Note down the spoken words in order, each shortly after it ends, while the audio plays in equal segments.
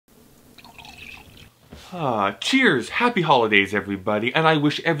Cheers! Happy holidays, everybody, and I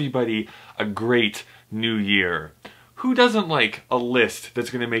wish everybody a great new year. Who doesn't like a list that's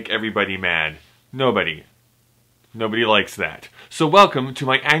gonna make everybody mad? Nobody. Nobody likes that. So welcome to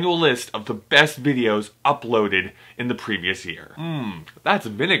my annual list of the best videos uploaded in the previous year. That's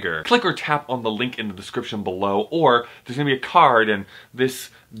vinegar. Click or tap on the link in the description below, or there's gonna be a card in this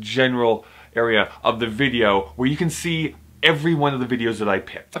general area of the video where you can see every one of the videos that I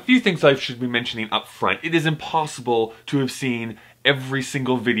picked. A few things I should be mentioning up front. It is impossible to have seen every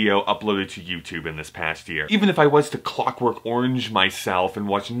single video uploaded to YouTube in this past year. Even if I was to Clockwork Orange myself and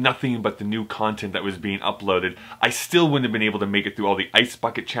watch nothing but the new content that was being uploaded, I still wouldn't have been able to make it through all the ice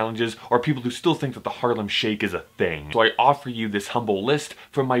bucket challenges or people who still think that the Harlem Shake is a thing. So I offer you this humble list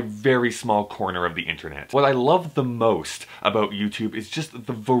from my very small corner of the internet. What I love the most about YouTube is just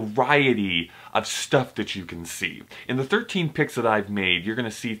the variety of stuff that you can see. In the 13 picks that I've made, you're gonna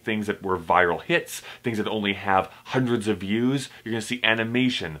see things that were viral hits, things that only have hundreds of views. You're gonna see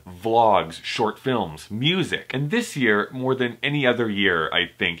animation, vlogs, short films, music. And this year, more than any other year, I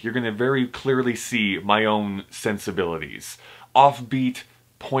think, you're gonna very clearly see my own sensibilities. Offbeat,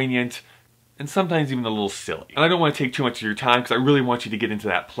 poignant, and sometimes even a little silly. And I don't want to take too much of your time because I really want you to get into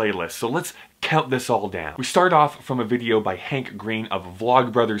that playlist, so let's count this all down. We start off from a video by Hank Green of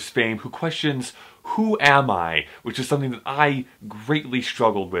Vlogbrothers fame who questions, "Who am I?" which is something that I greatly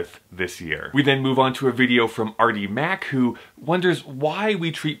struggled with this year. We then move on to a video from Artie Mack who wonders why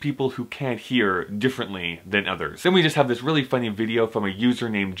we treat people who can't hear differently than others. Then we just have this really funny video from a user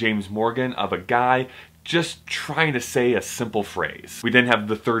named James Morgan of a guy just trying to say a simple phrase. We then have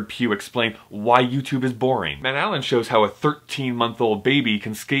TheThirdPew explain why YouTube is boring. Matt Allen shows how a 13-month-old baby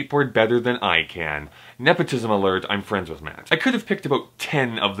can skateboard better than I can. Nepotism alert, I'm friends with Matt. I could have picked about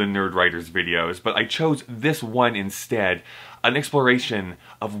 10 of the Nerd Writers videos, but I chose this one instead, an exploration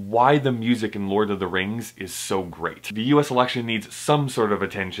of why the music in Lord of the Rings is so great. The US election needs some sort of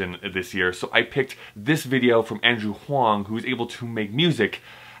attention this year, so I picked this video from Andrew Huang, who is able to make music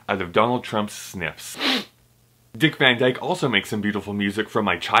out of Donald Trump's sniffs. Dick Van Dyke also makes some beautiful music from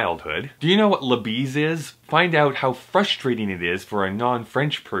my childhood. Do you know what bise is? Find out how frustrating it is for a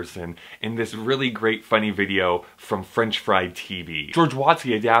non-French person in this really great funny video from French Fried TV. George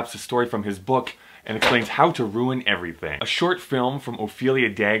Watsky adapts a story from his book and explains how to ruin everything. A short film from Ophelia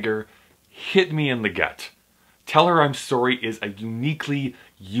Dagger hit me in the gut. Tell Her I'm Sorry is a uniquely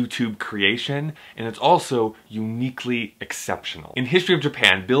YouTube creation, and it's also uniquely exceptional. In History of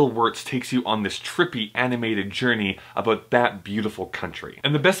Japan, Bill Wirtz takes you on this trippy animated journey about that beautiful country.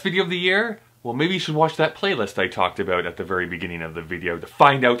 And the best video of the year? Well, maybe you should watch that playlist I talked about at the very beginning of the video to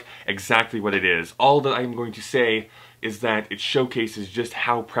find out exactly what it is. All that I'm going to say is that it showcases just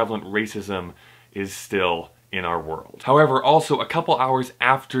how prevalent racism is still in our world. However, also a couple hours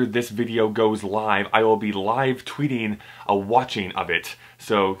after this video goes live, I will be live tweeting a watching of it.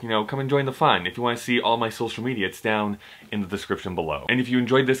 So, you know, come and join the fun. If you want to see all my social media, it's down in the description below. And if you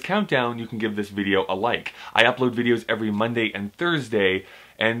enjoyed this countdown, you can give this video a like. I upload videos every Monday and Thursday,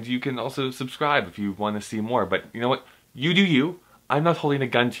 and you can also subscribe if you want to see more. But you know what? You do you. I'm not holding a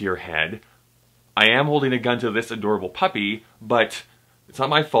gun to your head. I am holding a gun to this adorable puppy, but it's not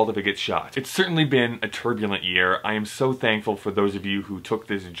my fault if it gets shot. It's certainly been a turbulent year. I am so thankful for those of you who took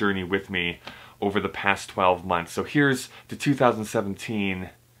this journey with me over the past 12 months. So here's to 2017. You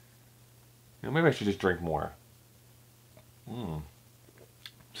know, maybe I should just drink more.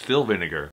 Still vinegar.